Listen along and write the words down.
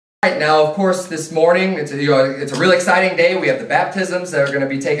Right now, of course, this morning, it's a real exciting day. We have the baptisms that are going to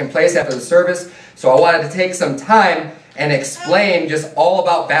be taking place after the service. So I wanted to take some time and explain just all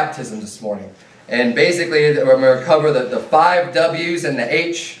about baptisms this morning. And basically, we're going to cover the 5 W's and the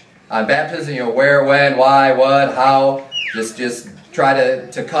H on baptism. You know, where, when, why, what, how. Just try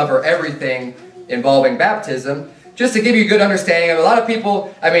to cover everything involving baptism, just to give you a good understanding of a lot of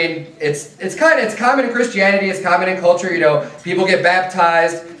people. I mean, it's common in Christianity, it's common in culture. You know, people get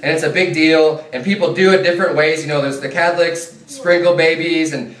baptized and it's a big deal, and people do it different ways. You know, there's the Catholics sprinkle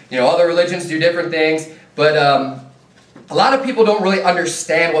babies, and you know, other religions do different things. But a lot of people don't really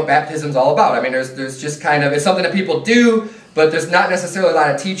understand what baptism is all about. I mean, there's just kind of, it's something that people do, but there's not necessarily a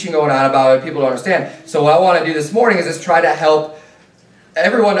lot of teaching going on about it. People don't understand. So what I want to do this morning is just try to help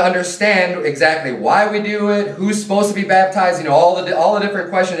everyone to understand exactly why we do it, who's supposed to be baptized, you know, all the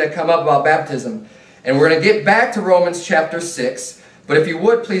different questions that come up about baptism. And we're going to get back to Romans chapter 6. But if you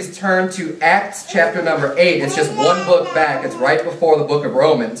would, please turn to Acts chapter number 8. It's just one book back. It's right before the book of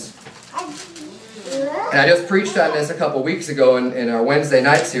Romans. And I just preached on this a couple weeks ago in our Wednesday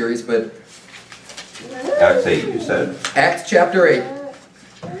night series, but Acts 8, you said? Acts chapter 8.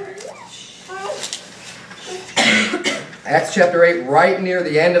 Acts chapter 8, right near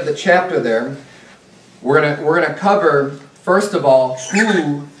the end of the chapter there, we're gonna cover, first of all,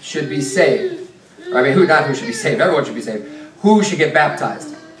 who should be saved. I mean, not who should be saved, everyone should be saved. Who should get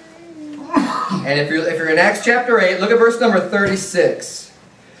baptized. And if you're in Acts chapter 8, look at verse number 36.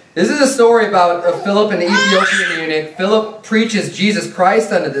 This is a story about Philip and the Ethiopian eunuch. Philip preaches Jesus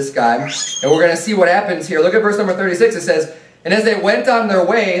Christ unto this guy, and we're going to see what happens here. Look at verse number 36. It says, "And as they went on their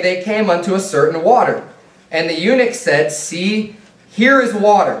way, they came unto a certain water. And the eunuch said, See, here is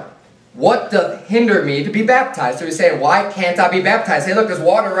water. What doth hinder me to be baptized?" So he's saying, why can't I be baptized? Hey, look, there's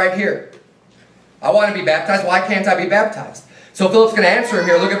water right here. I want to be baptized. Why can't I be baptized? So Philip's going to answer him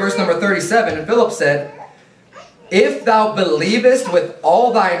here. Look at verse number 37. And Philip said, "If thou believest with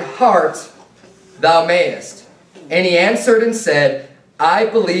all thine heart, thou mayest." And he answered and said, "I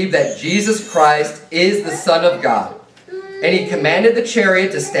believe that Jesus Christ is the Son of God." And he commanded the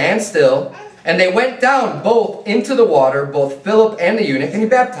chariot to stand still. And they went down both into the water, both Philip and the eunuch, and he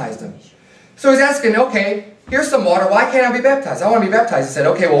baptized them. So he's asking, okay, here's some water. Why can't I be baptized? I want to be baptized. He said,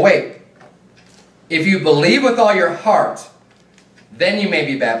 okay, well, wait. If you believe with all your heart, then you may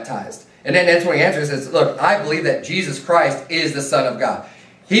be baptized. And then that's when he answers and says, look, I believe that Jesus Christ is the Son of God.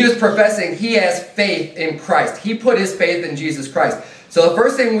 He was professing he has faith in Christ. He put his faith in Jesus Christ. So the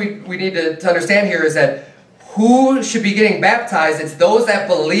first thing we need to understand here is that who should be getting baptized? It's those that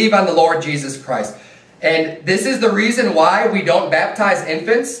believe on the Lord Jesus Christ. And this is the reason why we don't baptize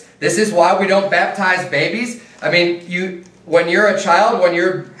infants. This is why we don't baptize babies. I mean, when you're a child, when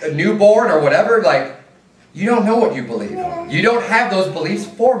you're a newborn or whatever, like, you don't know what you believe. You don't have those beliefs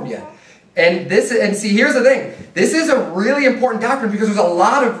formed yet. And see, here's the thing. This is a really important doctrine because there's a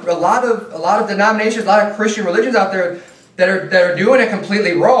lot of denominations, a lot of Christian religions out there that are doing it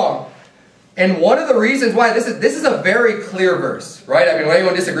completely wrong. And one of the reasons why this is a very clear verse, right? I mean, would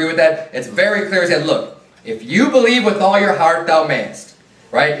anyone disagree with that? It's very clear. It said, look, if you believe with all your heart, thou mayest.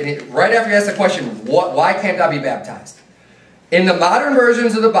 Right? And right after you ask the question, why can't I be baptized? In the modern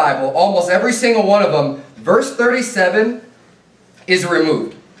versions of the Bible, almost every single one of them, verse 37 is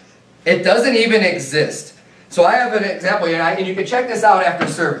removed. It doesn't even exist. So I have an example here, and you can check this out after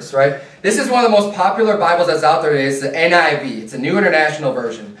service, right? This is one of the most popular Bibles that's out there today. It's the NIV. It's a New International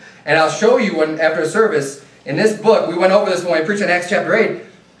Version. And I'll show you after service, in this book, we went over this when we preached in Acts chapter 8.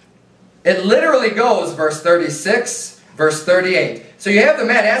 It literally goes verse 36, verse 38. So you have the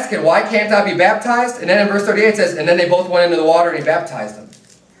man asking, why can't I be baptized? And then in verse 38 it says, and then they both went into the water and he baptized them.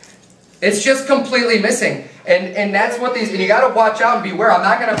 It's just completely missing. And that's what and you got to watch out and beware. I'm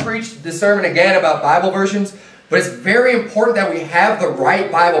not going to preach the sermon again about Bible versions, but it's very important that we have the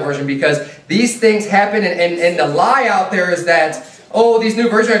right Bible version because these things happen and the lie out there is that, oh, these new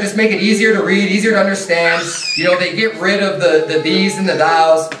versions just make it easier to read, easier to understand. You know, they get rid of the these and the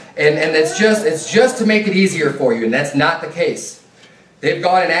thous, and it's just to make it easier for you, and that's not the case. They've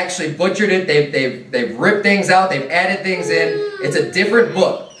gone and actually butchered it. They've ripped things out. They've added things in. It's a different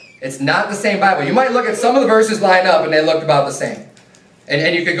book. It's not the same Bible. You might look at some of the verses line up, and they look about the same.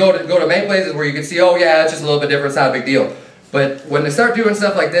 And you could go to many places where you could see, oh yeah, it's just a little bit different. It's not a big deal. But when they start doing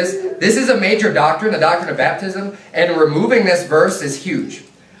stuff like this is a major doctrine, the doctrine of baptism, and removing this verse is huge.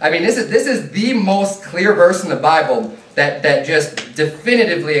 I mean, this is the most clear verse in the Bible that just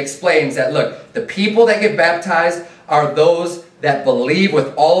definitively explains that, look, the people that get baptized are those that believe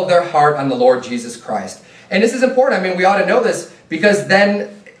with all of their heart on the Lord Jesus Christ. And this is important. I mean, we ought to know this because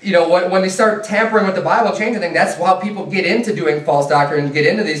then you know, when they start tampering with the Bible, changing things, that's how people get into doing false doctrine and get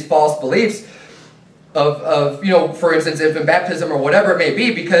into these false beliefs of you know, for instance, infant baptism or whatever it may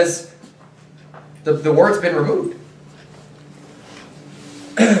be, because the word's been removed.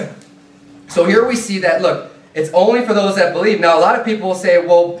 So here we see that, look, it's only for those that believe. Now, a lot of people will say,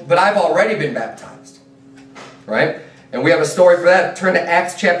 well, but I've already been baptized. Right? And we have a story for that. Turn to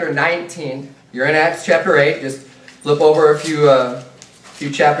Acts chapter 19. You're in Acts chapter 8. Just flip over a few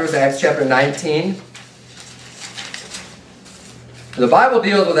chapters, Acts chapter 19. The Bible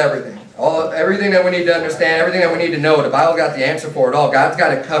deals with everything. Everything that we need to understand, everything that we need to know. The Bible's got the answer for it all. God's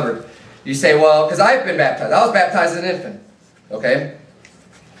got it covered. You say, well, because I've been baptized. I was baptized as an infant. Okay?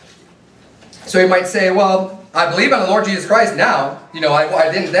 So you might say, well, I believe on the Lord Jesus Christ now. You know,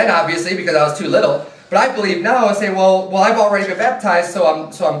 I didn't then, obviously, because I was too little. But I believe now. I say, well, I've already been baptized, so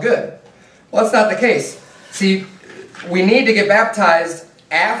I'm good. Well, that's not the case. See, we need to get baptized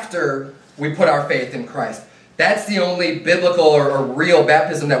after we put our faith in Christ. That's the only biblical or real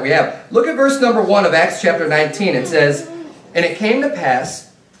baptism that we have. Look at verse number 1 of Acts chapter 19. It says, and it came to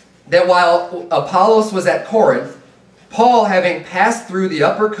pass that while Apollos was at Corinth, Paul, having passed through the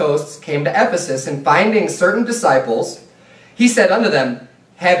upper coasts, came to Ephesus, and finding certain disciples, he said unto them,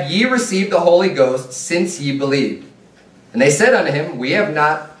 have ye received the Holy Ghost since ye believed? And they said unto him, we have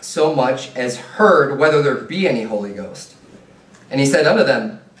not so much as heard whether there be any Holy Ghost. And he said unto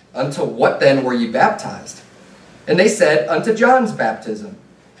them, unto what then were ye baptized? And they said, unto John's baptism.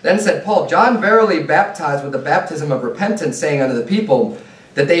 Then said Paul, John verily baptized with the baptism of repentance, saying unto the people,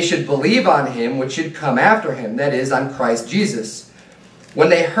 that they should believe on him which should come after him, that is, on Christ Jesus. When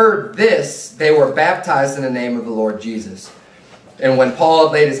they heard this, they were baptized in the name of the Lord Jesus. And when Paul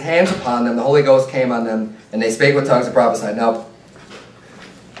had laid his hands upon them, the Holy Ghost came on them, and they spake with tongues and prophesied. Now,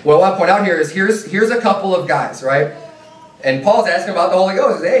 what I want to point out here is, here's a couple of guys, right? And Paul's asking about the Holy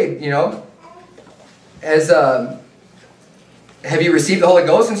Ghost. Hey, you know, have you received the Holy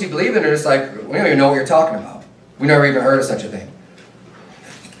Ghost since you believed? And they're just like, we don't even know what you're talking about. We never even heard of such a thing.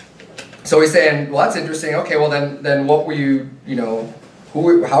 So he's saying, well, that's interesting. Okay, well then what were you, you know, how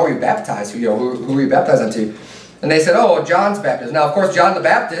were you baptized? You know, who were you baptized unto? And they said, oh, John's baptism. Now, of course, John the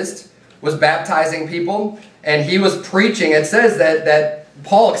Baptist was baptizing people, and he was preaching. It says that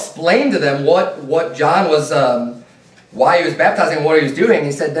Paul explained to them what John was, why he was baptizing, what he was doing.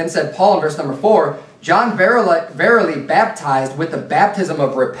 He said, then said Paul in verse number 4, John verily baptized with the baptism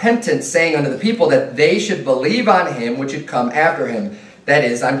of repentance, saying unto the people that they should believe on him which should come after him, that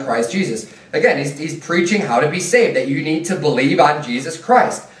is, on Christ Jesus. Again, he's preaching how to be saved, that you need to believe on Jesus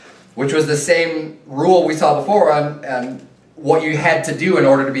Christ, which was the same rule we saw before on what you had to do in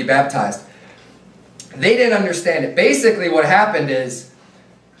order to be baptized. They didn't understand it. Basically, what happened is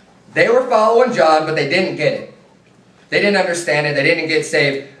they were following John, but they didn't get it. They didn't understand it. They didn't get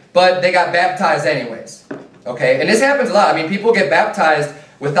saved, but they got baptized anyways. Okay, and this happens a lot. I mean, people get baptized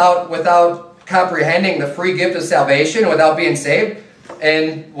without comprehending the free gift of salvation, without being saved.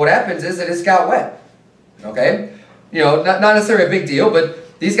 And what happens is it just got wet. Okay? You know, not necessarily a big deal,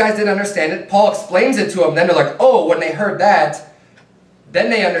 but these guys didn't understand it. Paul explains it to them. Then they're like, oh, when they heard that,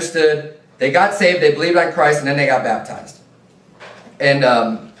 then they understood. They got saved, they believed on Christ, and then they got baptized. And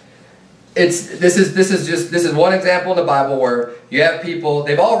this is one example in the Bible where you have people,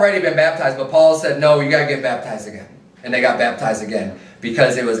 they've already been baptized, but Paul said, no, you got to get baptized again. And they got baptized again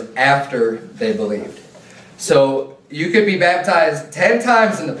because it was after they believed. So you could be baptized 10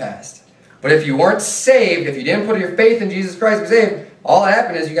 times in the past. But if you weren't saved, if you didn't put your faith in Jesus Christ to be saved, all that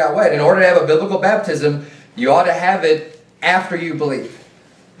happened is you got wet. In order to have a biblical baptism, you ought to have it after you believe.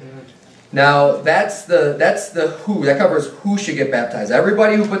 Now, that's the who. That covers who should get baptized.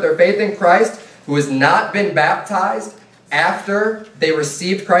 Everybody who put their faith in Christ, who has not been baptized after they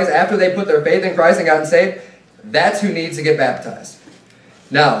received Christ, after they put their faith in Christ and gotten saved, that's who needs to get baptized.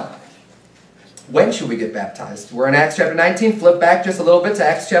 Now, when should we get baptized? We're in Acts chapter 19. Flip back just a little bit to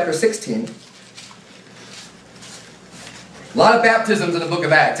Acts chapter 16. A lot of baptisms in the book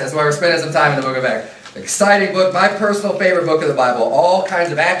of Acts. That's why we're spending some time in the book of Acts. Exciting book, my personal favorite book of the Bible. All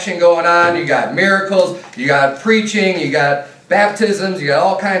kinds of action going on. You got miracles, you got preaching, you got baptisms, you got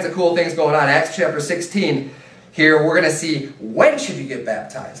all kinds of cool things going on. Acts chapter 16. Here we're going to see when should you get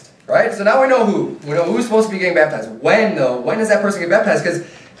baptized. Right? So now we know who. We know who's supposed to be getting baptized. When though? When does that person get baptized? Because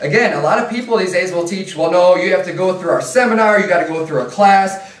again, a lot of people these days will teach, well, no, you have to go through our seminar, you got to go through a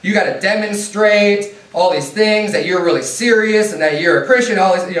class, you got to demonstrate all these things, that you're really serious and that you're a Christian,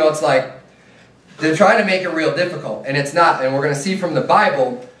 all these, you know, it's like, they're trying to make it real difficult, and it's not. And we're going to see from the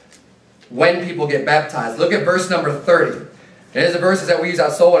Bible when people get baptized. Look at verse number 30. It is the verses that we use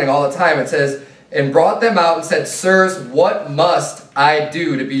on Soulwinning all the time. It says, and brought them out and said, sirs, what must I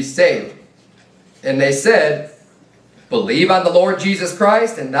do to be saved? And they said, believe on the Lord Jesus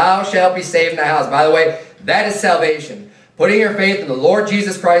Christ, and thou shalt be saved in thy house. By the way, that is salvation. Putting your faith in the Lord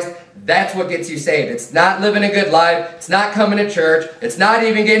Jesus Christ, that's what gets you saved. It's not living a good life. It's not coming to church. It's not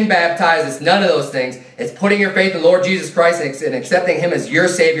even getting baptized. It's none of those things. It's putting your faith in the Lord Jesus Christ and accepting Him as your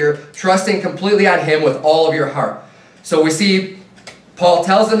Savior, trusting completely on Him with all of your heart. So we see Paul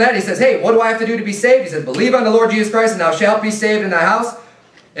tells them that. He says, hey, what do I have to do to be saved? He says, believe on the Lord Jesus Christ, and thou shalt be saved in thy house.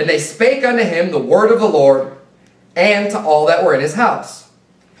 And they spake unto him the word of the Lord, and to all that were in his house.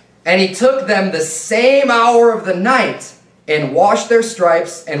 And he took them the same hour of the night, and washed their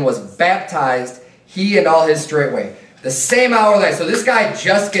stripes, and was baptized, he and all his straightway. The same hour of the night. So this guy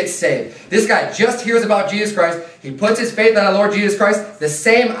just gets saved. This guy just hears about Jesus Christ. He puts his faith on the Lord Jesus Christ. The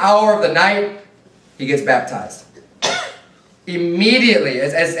same hour of the night, he gets baptized. Immediately,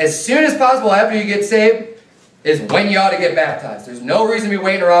 as soon as possible after you get saved, is when you ought to get baptized. There's no reason to be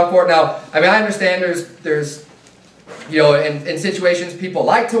waiting around for it. Now, I mean, I understand there's you know, in situations people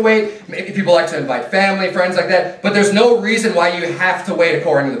like to wait. Maybe people like to invite family, friends like that. But there's no reason why you have to wait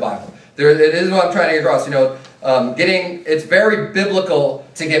according to the Bible. It is what I'm trying to get across. You know, it's very biblical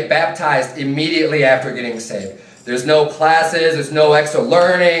to get baptized immediately after getting saved. There's no classes, there's no extra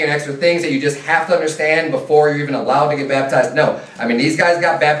learning and extra things that you just have to understand before you're even allowed to get baptized. No. I mean, these guys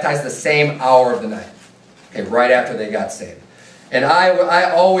got baptized the same hour of the night. Okay, right after they got saved. And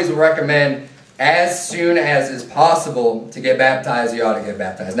I always recommend, as soon as is possible, to get baptized, you ought to get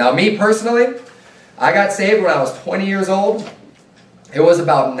baptized. Now, me personally, I got saved when I was 20 years old. It was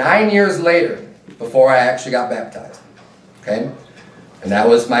about 9 years later before I actually got baptized. Okay? And that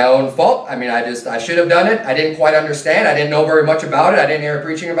was my own fault. I mean, I should have done it. I didn't quite understand. I didn't know very much about it. I didn't hear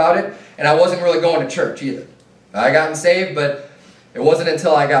preaching about it. And I wasn't really going to church either. I got saved, but it wasn't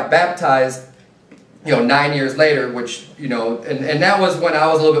until I got baptized, you know, 9 years later, which, you know, and that was when I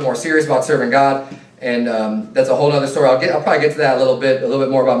was a little bit more serious about serving God. And that's a whole other story. I'll probably get to that a little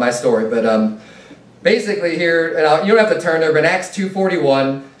bit more about my story. But basically here, and you don't have to turn there, but in Acts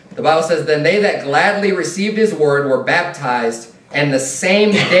 2:41, the Bible says, then they that gladly received his word were baptized, and the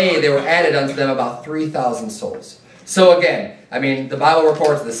same day they were added unto them about 3,000 souls. So again, I mean, the Bible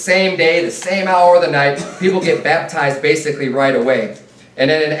reports the same day, the same hour of the night, people get baptized basically right away. And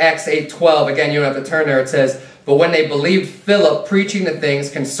then in Acts 8:12, again, you don't have to turn there, it says, but when they believed Philip preaching the things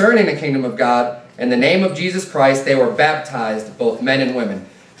concerning the kingdom of God, in the name of Jesus Christ, they were baptized, both men and women.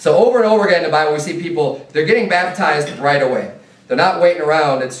 So over and over again in the Bible, we see people, they're getting baptized right away. They're not waiting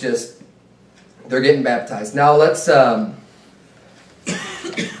around, it's just, they're getting baptized. Now let's,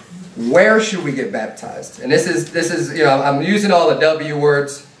 where should we get baptized? And this is, you know, I'm using all the W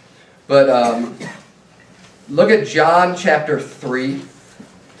words, but look at John chapter 3.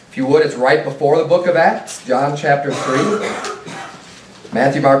 If you would, it's right before the book of Acts, John chapter 3.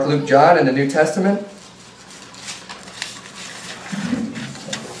 Matthew, Mark, Luke, John in the New Testament.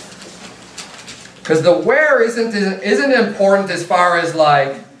 Because the where isn't important as far as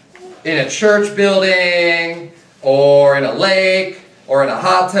like in a church building or in a lake or in a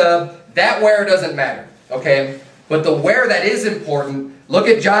hot tub. That where doesn't matter, okay? But the where that is important, look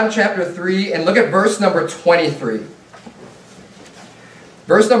at John chapter 3 and look at verse number 23.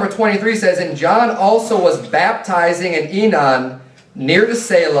 Verse number 23 says, and John also was baptizing in Enon near to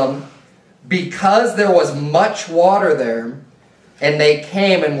Salem, because there was much water there, and they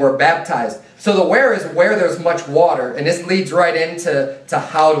came and were baptized. So the where is where there's much water, and this leads right into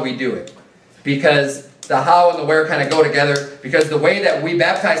how do we do it. Because the how and the where kind of go together, because the way that we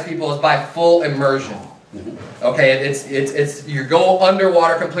baptize people is by full immersion. Okay, it's you go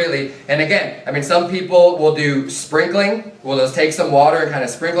underwater completely. And again, I mean, some people will do sprinkling. We'll just take some water and kind of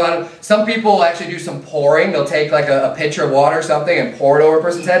sprinkle on them. Some people will actually do some pouring. They'll take like a pitcher of water or something and pour it over a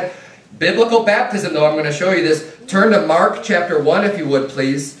person's head. Biblical baptism, though, I'm going to show you this. Turn to Mark chapter 1, if you would,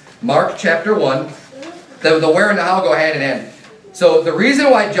 please. Mark chapter 1. The where and the how go hand in hand. So the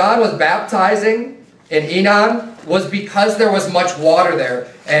reason why John was baptizing in Enon was because there was much water there.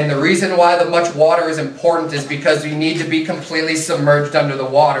 And the reason why the much water is important is because you need to be completely submerged under the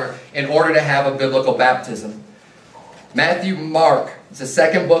water in order to have a biblical baptism. Matthew, Mark, it's the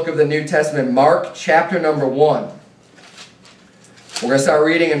second book of the New Testament. Mark chapter number 1. We're going to start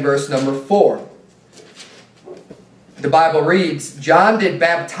reading in verse number 4. The Bible reads, John did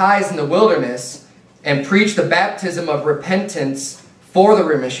baptize in the wilderness and preach the baptism of repentance for the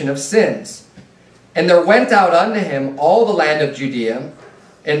remission of sins. And there went out unto him all the land of Judea,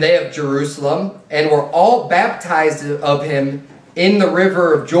 and they of Jerusalem, and were all baptized of him in the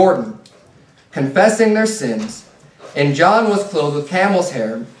river of Jordan, confessing their sins. And John was clothed with camel's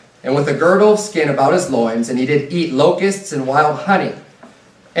hair, and with a girdle of skin about his loins, and he did eat locusts and wild honey,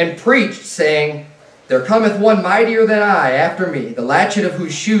 and preached, saying, There cometh one mightier than I after me, the latchet of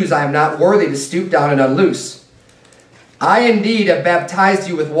whose shoes I am not worthy to stoop down and unloose. I indeed have baptized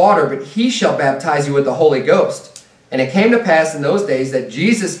you with water, but he shall baptize you with the Holy Ghost. And it came to pass in those days that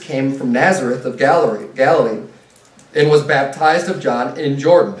Jesus came from Nazareth of Galilee, and was baptized of John in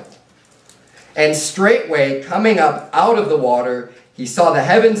Jordan. And straightway, coming up out of the water, he saw the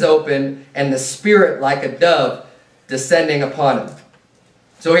heavens open, and the Spirit like a dove descending upon him.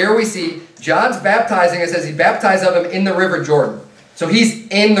 So here we see John's baptizing. It says he baptized of him in the river Jordan. So he's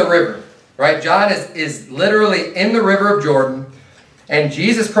in the river, right? John is literally in the river of Jordan. And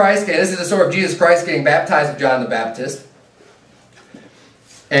Jesus Christ, and this is the story of Jesus Christ getting baptized of John the Baptist.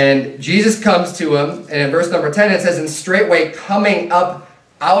 And Jesus comes to him, and in verse number 10 it says, And straightway coming up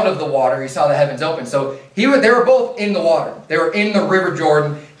out of the water, he saw the heavens open. So they were both in the water. They were in the river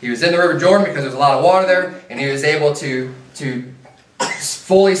Jordan. He was in the river Jordan because there's a lot of water there, and he was able to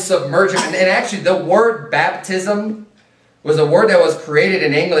fully submerge him. And actually the word baptism was a word that was created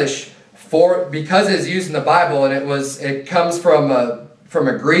in English because it's used in the Bible, and it comes from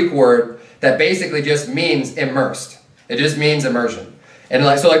a Greek word that basically just means immersed. It just means immersion. And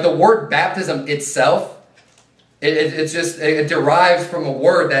so the word baptism itself, it derives from a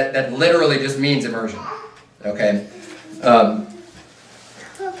word that literally just means immersion. Okay?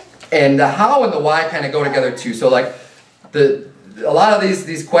 And the how and the why kind of go together too. So a lot of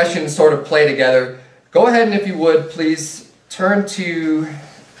these questions sort of play together. Go ahead and if you would, please turn to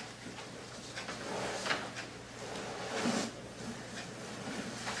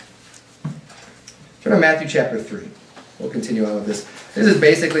Matthew chapter 3. We'll continue on with this. This is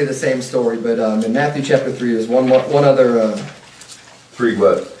basically the same story, but in Matthew chapter 3, there's one other... 3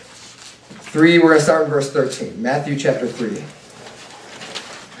 what? 3, we're going to start in verse 13. Matthew chapter 3.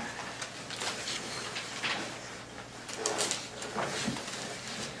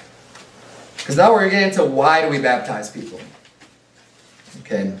 Because now we're going to get into why do we baptize people.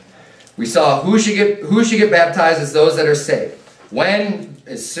 Okay. We saw who should get baptized as those that are saved. When?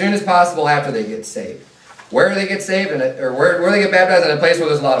 As soon as possible after they get saved. Where they get saved, or where they get baptized, in a place where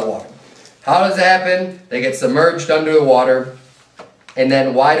there's a lot of water. How does it happen? They get submerged under the water. And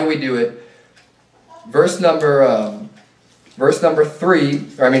then why do we do it? Verse number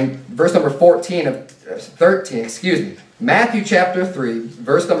 14 of 13, excuse me. Matthew chapter 3,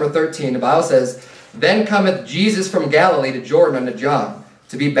 verse number 13, the Bible says, Then cometh Jesus from Galilee to Jordan unto John,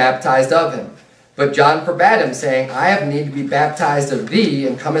 to be baptized of him. But John forbade him, saying, I have need to be baptized of thee,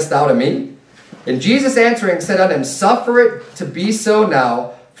 and comest thou to me? And Jesus answering said unto him, Suffer it to be so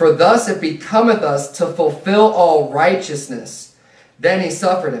now, for thus it becometh us to fulfill all righteousness. Then he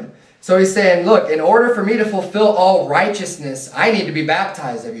suffered him. So he's saying, look, in order for me to fulfill all righteousness, I need to be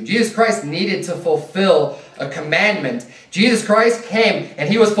baptized of you. Jesus Christ needed to fulfill a commandment. Jesus Christ came and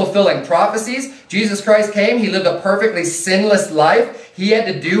he was fulfilling prophecies. Jesus Christ came, he lived a perfectly sinless life. He had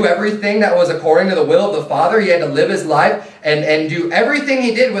to do everything that was according to the will of the Father. He had to live his life and do everything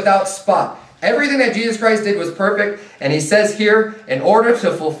he did without spot. Everything that Jesus Christ did was perfect. And he says here, in order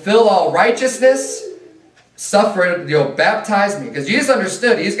to fulfill all righteousness, suffer, baptize me. Because Jesus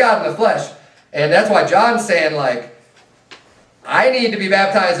understood, he's God in the flesh. And that's why John's saying, I need to be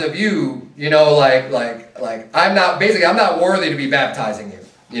baptized of you, I'm not worthy to be baptizing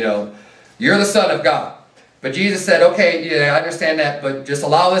you. You're the Son of God. But Jesus said, okay, yeah, I understand that, but just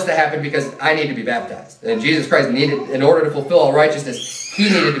allow this to happen because I need to be baptized. And Jesus Christ needed, in order to fulfill all righteousness, he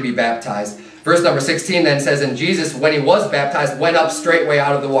needed to be baptized. Verse number 16 then says, And Jesus, when he was baptized, went up straightway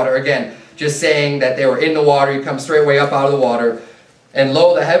out of the water. Again, just saying that they were in the water. He comes straightway up out of the water. And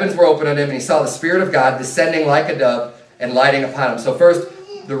lo, the heavens were opened unto him, and he saw the Spirit of God descending like a dove and lighting upon him. So first,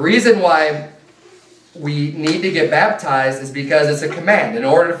 the reason why we need to get baptized is because it's a command. In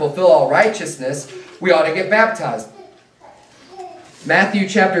order to fulfill all righteousness, we ought to get baptized. Matthew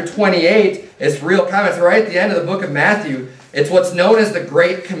chapter 28 is real common. It's right at the end of the book of Matthew. It's what's known as the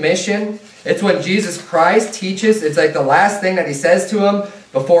Great Commission. It's when Jesus Christ teaches. It's like the last thing that he says to him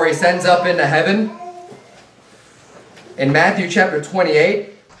before he sends up into heaven. In Matthew chapter 28,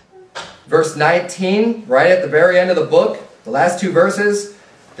 verse 19, right at the very end of the book, the last two verses,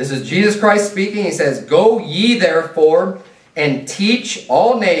 this is Jesus Christ speaking. He says, Go ye therefore and teach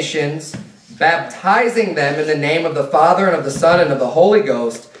all nations, baptizing them in the name of the Father and of the Son and of the Holy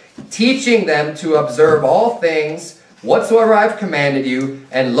Ghost, teaching them to observe all things whatsoever I have commanded you,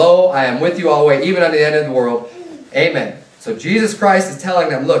 and lo, I am with you always, even unto the end of the world. Amen. So Jesus Christ is telling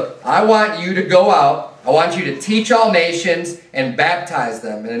them, look, I want you to go out, I want you to teach all nations and baptize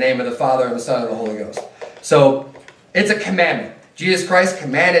them in the name of the Father and the Son and the Holy Ghost. So it's a commandment. Jesus Christ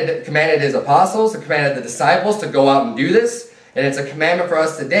commanded his apostles, commanded the disciples to go out and do this. And it's a commandment for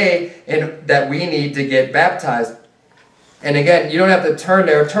us today that we need to get baptized. And again, you don't have to turn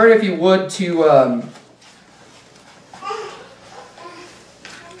there. Turn, if you would, to...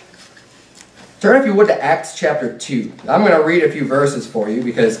 turn, if you would, to Acts chapter 2. I'm going to read a few verses for you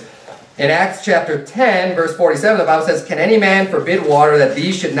because in Acts chapter 10, verse 47, the Bible says, "Can any man forbid water that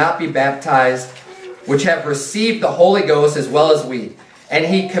these should not be baptized, which have received the Holy Ghost as well as we? And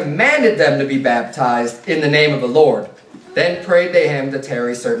he commanded them to be baptized in the name of the Lord. Then prayed they him to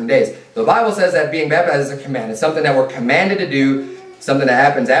tarry certain days." The Bible says that being baptized is a command. It's something that we're commanded to do, something that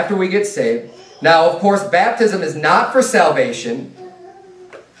happens after we get saved. Now, of course, baptism is not for salvation.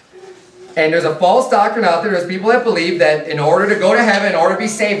 And there's a false doctrine out there. There's people that believe that in order to go to heaven, in order to be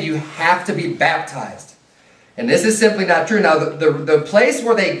saved, you have to be baptized. And this is simply not true. Now, the place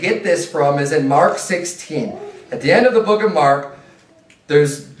where they get this from is in Mark 16. At the end of the book of Mark,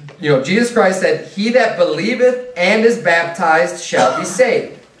 there's, Jesus Christ said, "He that believeth and is baptized shall be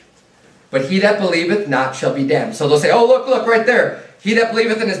saved. But he that believeth not shall be damned." So they'll say, "Oh, look, right there. He that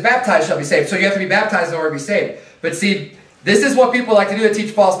believeth and is baptized shall be saved." So you have to be baptized in order to be saved. But see, this is what people like to do to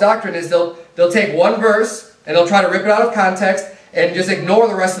teach false doctrine, is they'll take one verse and they'll try to rip it out of context and just ignore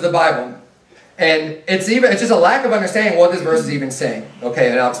the rest of the Bible. And it's just a lack of understanding what this verse is even saying. Okay,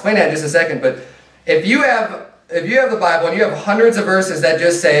 and I'll explain that in just a second. But if you have the Bible and you have hundreds of verses that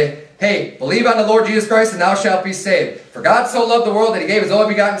just say, "Hey, believe on the Lord Jesus Christ and thou shalt be saved. For God so loved the world that he gave his only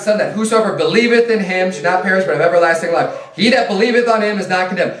begotten Son, that whosoever believeth in him should not perish but have everlasting life. He that believeth on him is not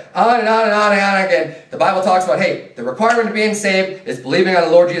condemned." On and on and on and on again. The Bible talks about, hey, the requirement of being saved is believing on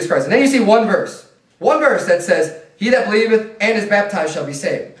the Lord Jesus Christ. And then you see one verse that says, "He that believeth and is baptized shall be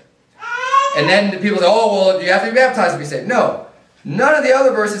saved." And then people say, "Oh, well, you have to be baptized to be saved." No. None of the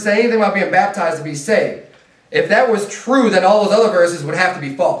other verses say anything about being baptized to be saved. If that was true, then all those other verses would have to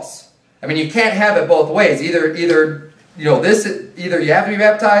be false. I mean, you can't have it both ways. Either you have to be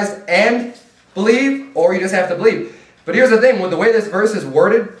baptized and believe, or you just have to believe. But here's the thing, with the way this verse is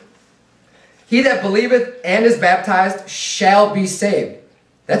worded, "He that believeth and is baptized shall be saved."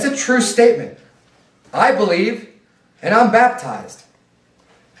 That's a true statement. I believe and I'm baptized.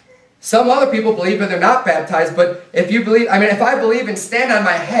 Some other people believe but they're not baptized, but if I believe and stand on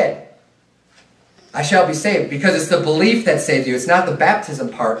my head, I shall be saved, because it's the belief that saves you. It's not the baptism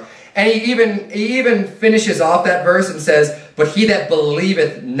part. And he even finishes off that verse and says, "But he that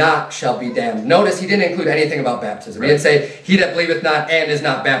believeth not shall be damned." Notice he didn't include anything about baptism. He didn't say, "He that believeth not and is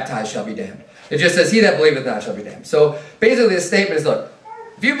not baptized shall be damned." It just says, "He that believeth not shall be damned." So basically the statement is, look,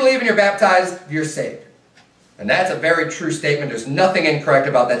 if you believe and you're baptized, you're saved. And that's a very true statement. There's nothing incorrect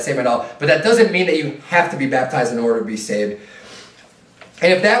about that statement at all. But that doesn't mean that you have to be baptized in order to be saved.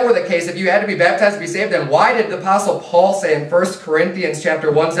 And if that were the case, if you had to be baptized to be saved, then why did the Apostle Paul say in 1 Corinthians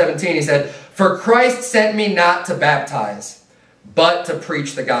chapter 1:17, he said, "For Christ sent me not to baptize, but to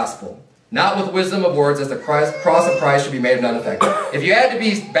preach the gospel, not with wisdom of words, as the cross of Christ should be made of none effect." If you had to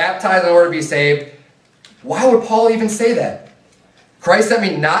be baptized in order to be saved, why would Paul even say that? Christ sent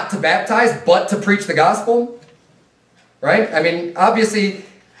me not to baptize, but to preach the gospel? Right? I mean, obviously,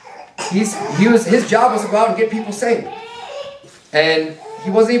 his job was to go out and get people saved. And he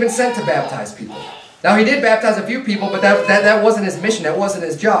wasn't even sent to baptize people. Now, he did baptize a few people, but that wasn't his mission. That wasn't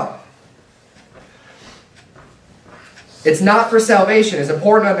his job. It's not for salvation. It's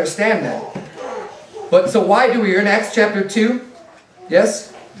important to understand that. But so why do we? You're in Acts chapter 2.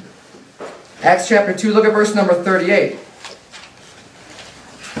 Yes? Acts chapter 2, look at verse number 38.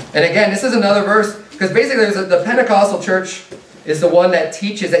 And again, this is another verse, because basically the Pentecostal church is the one that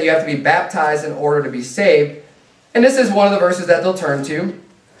teaches that you have to be baptized in order to be saved. And this is one of the verses that they'll turn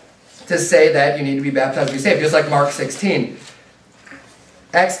to say that you need to be baptized to be saved, just like Mark 16.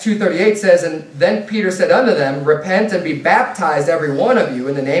 Acts 2:38 says, "And then Peter said unto them, Repent and be baptized every one of you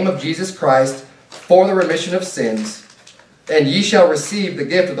in the name of Jesus Christ for the remission of sins, and ye shall receive the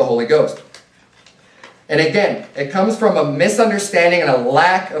gift of the Holy Ghost." And again, it comes from a misunderstanding and a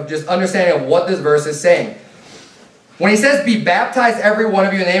lack of just understanding of what this verse is saying. When he says, "Be baptized every one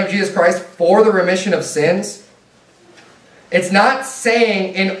of you in the name of Jesus Christ for the remission of sins," it's not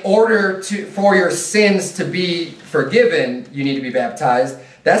saying in order for your sins to be forgiven, you need to be baptized.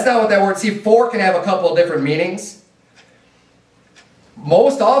 That's not what that word, see, "for" can have a couple of different meanings.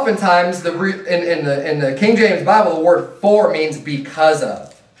 Most oftentimes, in the King James Bible, the word "for" means because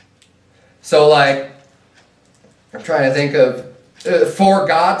of. So like, I'm trying to think of, "For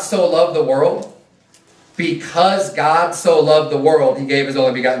God so loved the world." Because God so loved the world, he gave his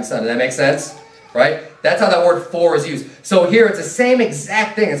only begotten Son. Does that make sense? right? That's how that word for is used. So here it's the same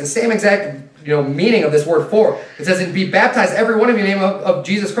exact thing. It's the same exact meaning of this word for. It says, and be baptized, every one of you, in the name of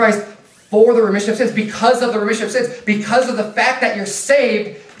Jesus Christ, for the remission of sins. Because of the remission of sins. Because of the fact that you're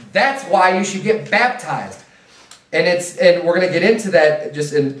saved, that's why you should get baptized. And we're going to get into that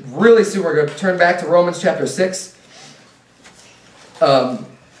just really soon. We're going to turn back to Romans chapter 6. Turn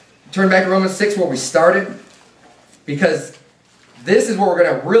back to Romans 6 where we started. Because this is where we're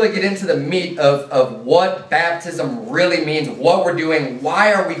going to really get into the meat of what baptism really means, what we're doing,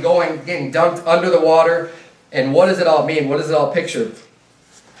 why are we getting dunked under the water, and what does it all mean? What does it all picture?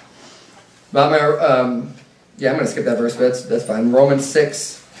 But I'm going to skip that verse, but that's fine. Romans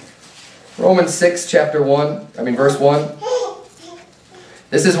 6, verse 1.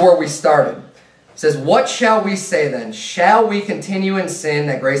 This is where we started. It says, what shall we say then? Shall we continue in sin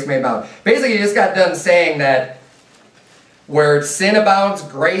that grace may abound? Basically, you just got done saying that where sin abounds,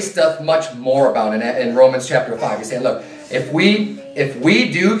 grace doth much more abound in Romans chapter 5. He's saying, look, if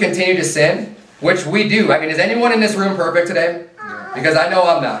we do continue to sin, which we do. I mean, is anyone in this room perfect today? Because I know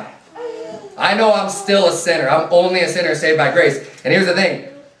I'm not. I know I'm still a sinner. I'm only a sinner saved by grace. And here's the thing.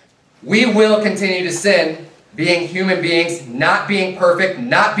 We will continue to sin, being human beings, not being perfect,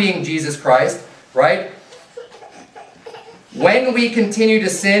 not being Jesus Christ, right? When we continue to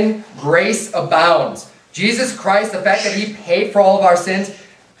sin, grace abounds. Jesus Christ, the fact that He paid for all of our sins,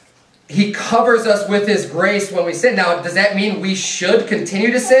 He covers us with His grace when we sin. Now, does that mean we should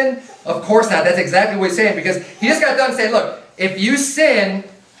continue to sin? Of course not. That's exactly what He's saying, because He just got done saying, look, if you sin,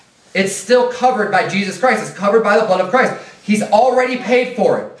 it's still covered by Jesus Christ. It's covered by the blood of Christ. He's already paid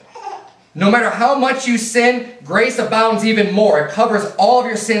for it. No matter how much you sin, grace abounds even more. It covers all of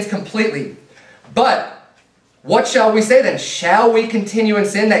your sins completely. But what shall we say then? Shall we continue in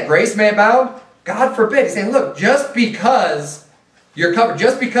sin that grace may abound? God forbid. He's saying, look, just because you're covered,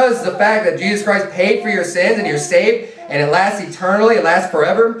 just because the fact that Jesus Christ paid for your sins and you're saved and it lasts eternally, it lasts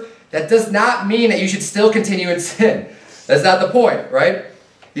forever, that does not mean that you should still continue in sin. That's not the point, right?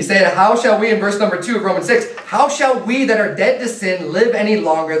 He's saying, how shall we, in verse number 2 of Romans 6, how shall we that are dead to sin live any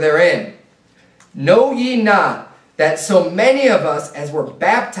longer therein? Know ye not that so many of us as were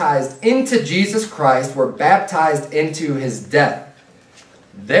baptized into Jesus Christ were baptized into His death?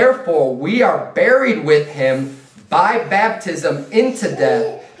 Therefore we are buried with Him by baptism into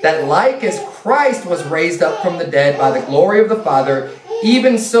death, that like as Christ was raised up from the dead by the glory of the Father,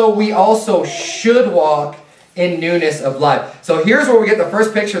 even so we also should walk in newness of life. So here's where we get the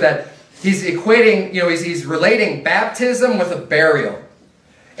first picture that he's equating, he's relating baptism with a burial.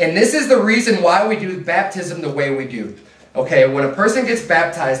 And this is the reason why we do baptism the way we do. Okay, when a person gets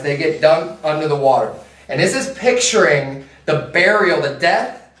baptized, they get dunked under the water. And this is picturing the burial, the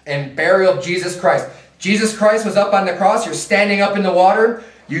death and burial of Jesus Christ. Jesus Christ was up on the cross. You're standing up in the water.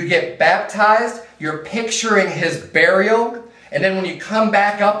 You get baptized. You're picturing His burial. And then when you come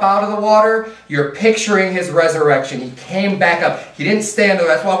back up out of the water, you're picturing His resurrection. He came back up. He didn't stay under.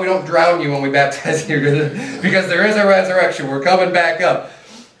 That's why we don't drown you when we baptize you. Because there is a resurrection. We're coming back up.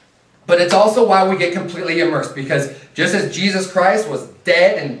 But it's also why we get completely immersed. Because just as Jesus Christ was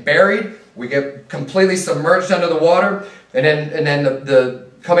dead and buried, we get completely submerged under the water. And then the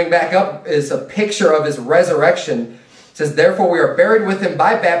coming back up is a picture of His resurrection. It says, therefore we are buried with Him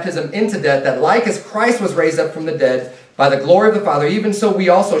by baptism into death, that like as Christ was raised up from the dead by the glory of the Father, even so we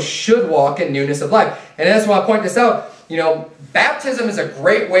also should walk in newness of life. And that's why I point this out. Baptism is a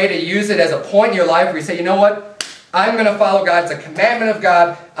great way to use it as a point in your life where you say, you know what? I'm going to follow God. It's a commandment of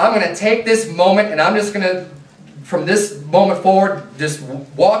God. I'm going to take this moment and I'm just going to, from this moment forward, just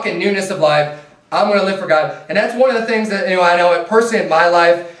walk in newness of life. I'm going to live for God. And that's one of the things that, I know personally in my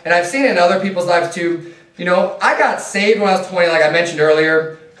life, and I've seen it in other people's lives too. I got saved when I was 20, like I mentioned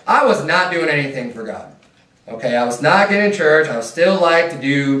earlier. I was not doing anything for God. Okay, I was not getting in church. I was still like to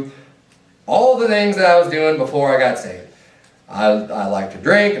do all the things that I was doing before I got saved. I like to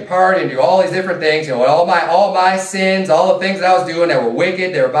drink and party and do all these different things. All my sins, all the things that I was doing that were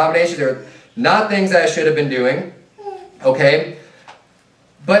wicked, they were abominations, they were not things that I should have been doing. Okay?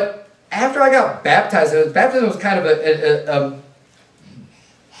 But after I got baptized, baptism was kind of a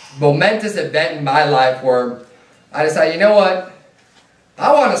momentous event in my life where I decided, you know what?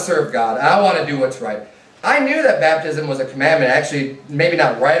 I want to serve God. I want to do what's right. I knew that baptism was a commandment. Actually, maybe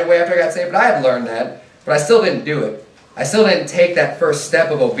not right away after I got saved, but I had learned that. But I still didn't do it. I still didn't take that first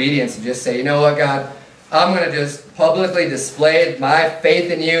step of obedience and just say, you know what, God, I'm going to just publicly display my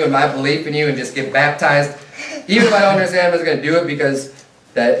faith in You and my belief in You and just get baptized. Even if I don't understand, I'm just going to do it because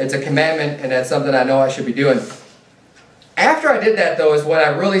it's a commandment and that's something I know I should be doing. After I did that, though, is when I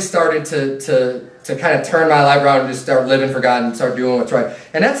really started to to kind of turn my life around and just start living for God and start doing what's right.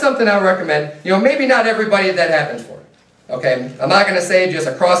 And that's something I recommend. You know, maybe not everybody that happens for. Okay, I'm not going to say just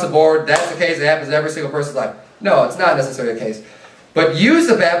across the board, that's the case, it happens in every single person's life. No, it's not necessarily the case. But use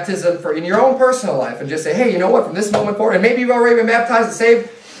the baptism in your own personal life and just say, hey, you know what, from this moment forward, and maybe you've already been baptized and saved,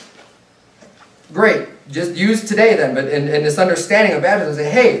 great. Just use today then, but in this understanding of baptism, say,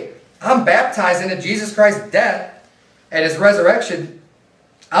 hey, I'm baptized into Jesus Christ's death and His resurrection.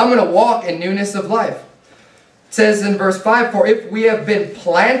 I'm going to walk in newness of life. It says in verse 5, for if we have been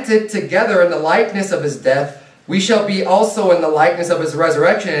planted together in the likeness of His death, we shall be also in the likeness of His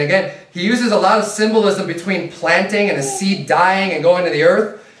resurrection. And again, he uses a lot of symbolism between planting and a seed dying and going to the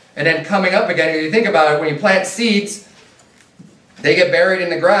earth and then coming up again. If you think about it, when you plant seeds, they get buried in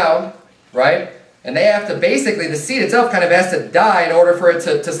the ground, right? And they have to basically, the seed itself kind of has to die in order for it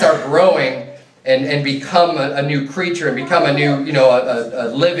to start growing and become a new creature and become a new, you know, a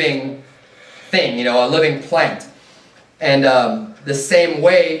living thing, you know, a living plant. And the same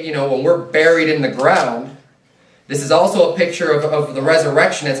way, you know, when we're buried in the ground, this is also a picture of the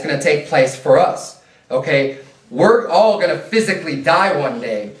resurrection that's going to take place for us. Okay? We're all going to physically die one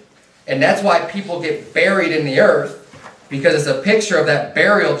day. And that's why people get buried in the earth, because it's a picture of that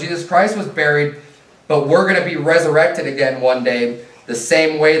burial. Jesus Christ was buried, but we're going to be resurrected again one day, the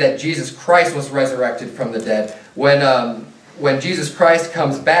same way that Jesus Christ was resurrected from the dead. When Jesus Christ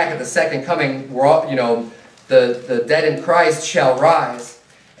comes back at the second coming, we're all, you know, the dead in Christ shall rise.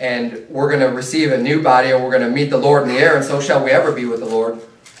 And we're going to receive a new body, and we're going to meet the Lord in the air, and so shall we ever be with the Lord.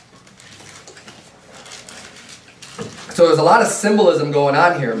 So there's a lot of symbolism going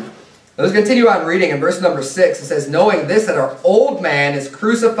on here. Let's continue on reading in verse number 6. It says, knowing this, that our old man is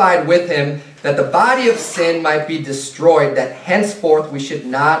crucified with Him, that the body of sin might be destroyed, that henceforth we should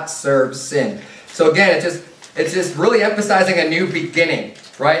not serve sin. So again, it's just really emphasizing a new beginning,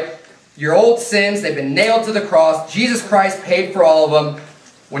 right? Your old sins, they've been nailed to the cross. Jesus Christ paid for all of them.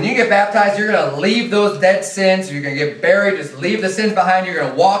 When you get baptized, you're going to leave those dead sins. You're going to get buried. Just leave the sins behind. You're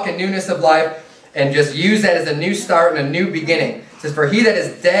going to walk in newness of life and just use that as a new start and a new beginning. It says, for he that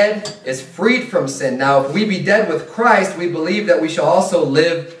is dead is freed from sin. Now, if we be dead with Christ, we believe that we shall also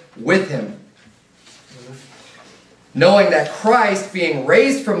live with Him. Knowing that Christ, being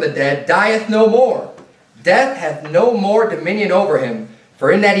raised from the dead, dieth no more. Death hath no more dominion over Him.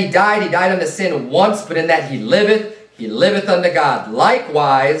 For in that He died unto sin once, but in that He liveth unto God.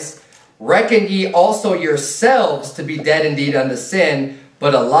 Likewise, reckon ye also yourselves to be dead indeed unto sin,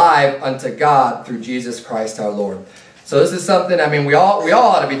 but alive unto God through Jesus Christ our Lord. So this is something, I mean, we all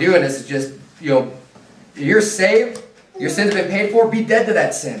ought to be doing this. It's just, you know, you're saved, your sins have been paid for, be dead to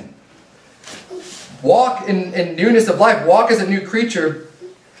that sin. Walk in newness of life. Walk as a new creature.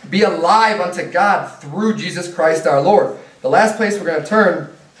 Be alive unto God through Jesus Christ our Lord. The last place we're going to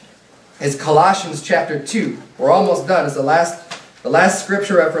turn is Colossians chapter 2. We're almost done. It's the last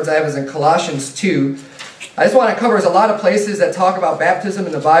scripture reference I have is in Colossians 2. I just want to cover, there's a lot of places that talk about baptism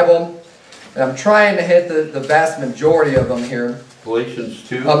in the Bible, and I'm trying to hit the vast majority of them here. Galatians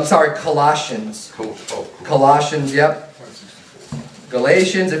 2? I'm sorry, Colossians. Cool. Colossians, yep.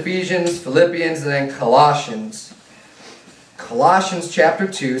 Galatians, Ephesians, Philippians, and then Colossians. Colossians chapter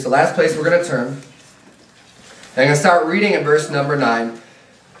 2 is the last place we're going to turn. And I'm going to start reading in verse number 9.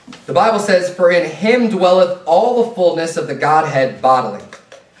 The Bible says, for in Him dwelleth all the fullness of the Godhead bodily.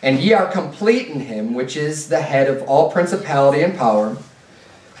 And ye are complete in Him, which is the head of all principality and power,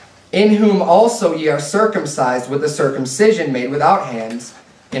 in whom also ye are circumcised with a circumcision made without hands,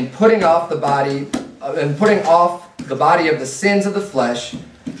 in putting off the body of the sins of the flesh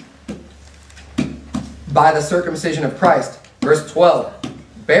by the circumcision of Christ. Verse 12,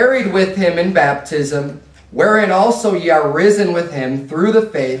 buried with Him in baptism, wherein also ye are risen with Him through the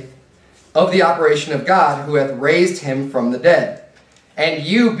faith of the operation of God, who hath raised Him from the dead. And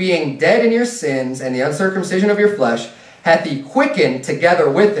you, being dead in your sins and the uncircumcision of your flesh, hath He quickened together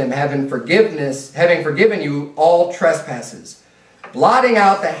with Him, having forgiven you all trespasses, blotting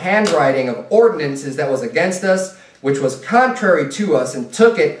out the handwriting of ordinances that was against us, which was contrary to us, and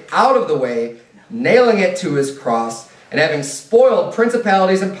took it out of the way, nailing it to His cross, and having spoiled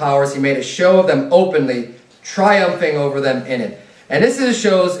principalities and powers, He made a show of them openly, triumphing over them in it. And this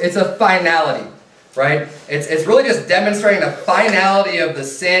shows it's a finality, right? It's really just demonstrating the finality of the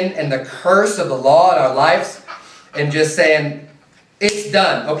sin and the curse of the law in our lives, and just saying, it's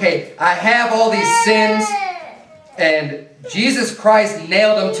done. Okay, I have all these sins, and Jesus Christ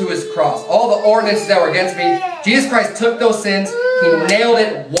nailed them to His cross. All the ordinances that were against me, Jesus Christ took those sins, He nailed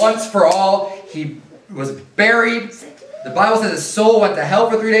it once for all. He was buried, The Bible says his soul went to hell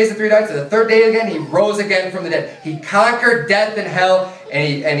for 3 days and 3 nights, and the third day again, he rose again from the dead. He conquered death and hell,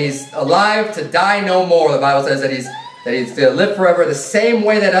 and he's alive to die no more. The Bible says that he's to live forever the same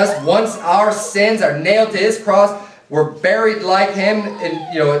way that us, once our sins are nailed to his cross, we're buried like him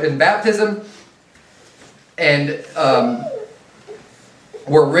in baptism, and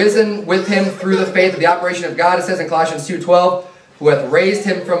we're risen with him through the faith of the operation of God. It says in Colossians 2:12, who hath raised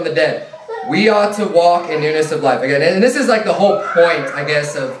him from the dead. We ought to walk in newness of life. Again, and this is like the whole point, I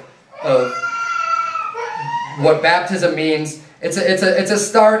guess, of what baptism means. It's a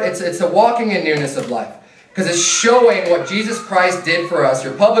start. It's a walking in newness of life, because it's showing what Jesus Christ did for us.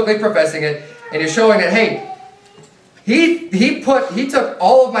 You're publicly professing it, and you're showing that, hey, He took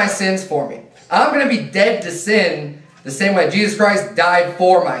all of my sins for me. I'm going to be dead to sin the same way Jesus Christ died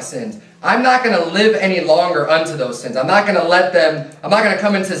for my sins. I'm not going to live any longer unto those sins. I'm not going to let them, I'm not going to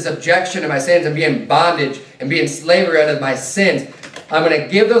come into subjection to my sins and be in bondage and be in slavery under my sins. I'm going to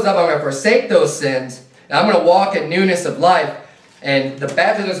give those up. I'm going to forsake those sins. And I'm going to walk in newness of life. And the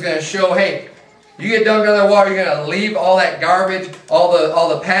baptism is going to show, hey, you get dunked under the water, you're going to leave all that garbage, all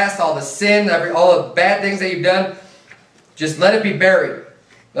the past, all the sin, all the bad things that you've done. Just let it be buried.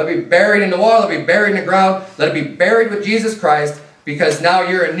 Let it be buried in the water. Let it be buried in the ground. Let it be buried with Jesus Christ, because now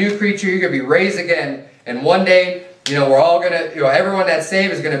you're a new creature. You're going to be raised again. And one day, we're all going to, everyone that's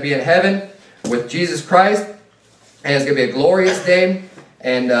saved is going to be in heaven with Jesus Christ. And it's going to be a glorious day.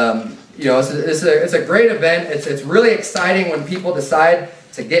 And, it's a great event. It's really exciting when people decide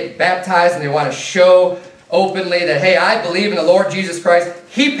to get baptized and they want to show openly that, hey, I believe in the Lord Jesus Christ.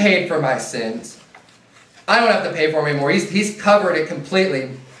 He paid for my sins. I don't have to pay for them anymore. He's covered it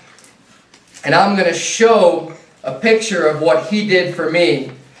completely. And I'm going to show a picture of what He did for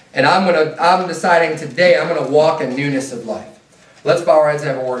me. And I'm deciding today I'm going to walk in newness of life. Let's bow our heads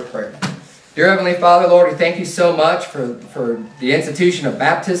and have a word of prayer. Dear Heavenly Father, Lord, we thank You so much for the institution of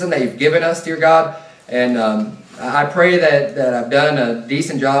baptism that You've given us, dear God. And I pray that I've done a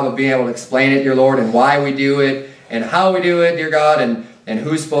decent job of being able to explain it, dear Lord, and why we do it, and how we do it, dear God, and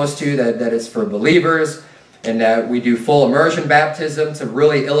who's supposed to, that it's for believers, and that we do full immersion baptism to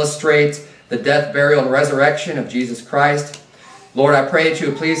really illustrate the death, burial, and resurrection of Jesus Christ. Lord, I pray that You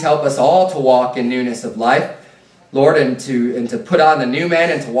would please help us all to walk in newness of life, Lord, and to put on the new man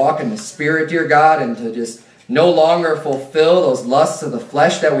and to walk in the Spirit, dear God, and to just no longer fulfill those lusts of the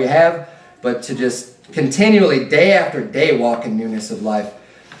flesh that we have, but to just continually, day after day, walk in newness of life.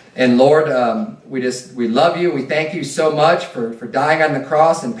 And Lord, we love You. We thank You so much for dying on the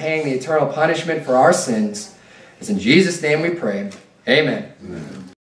cross and paying the eternal punishment for our sins. It's in Jesus' name we pray. Amen. Amen.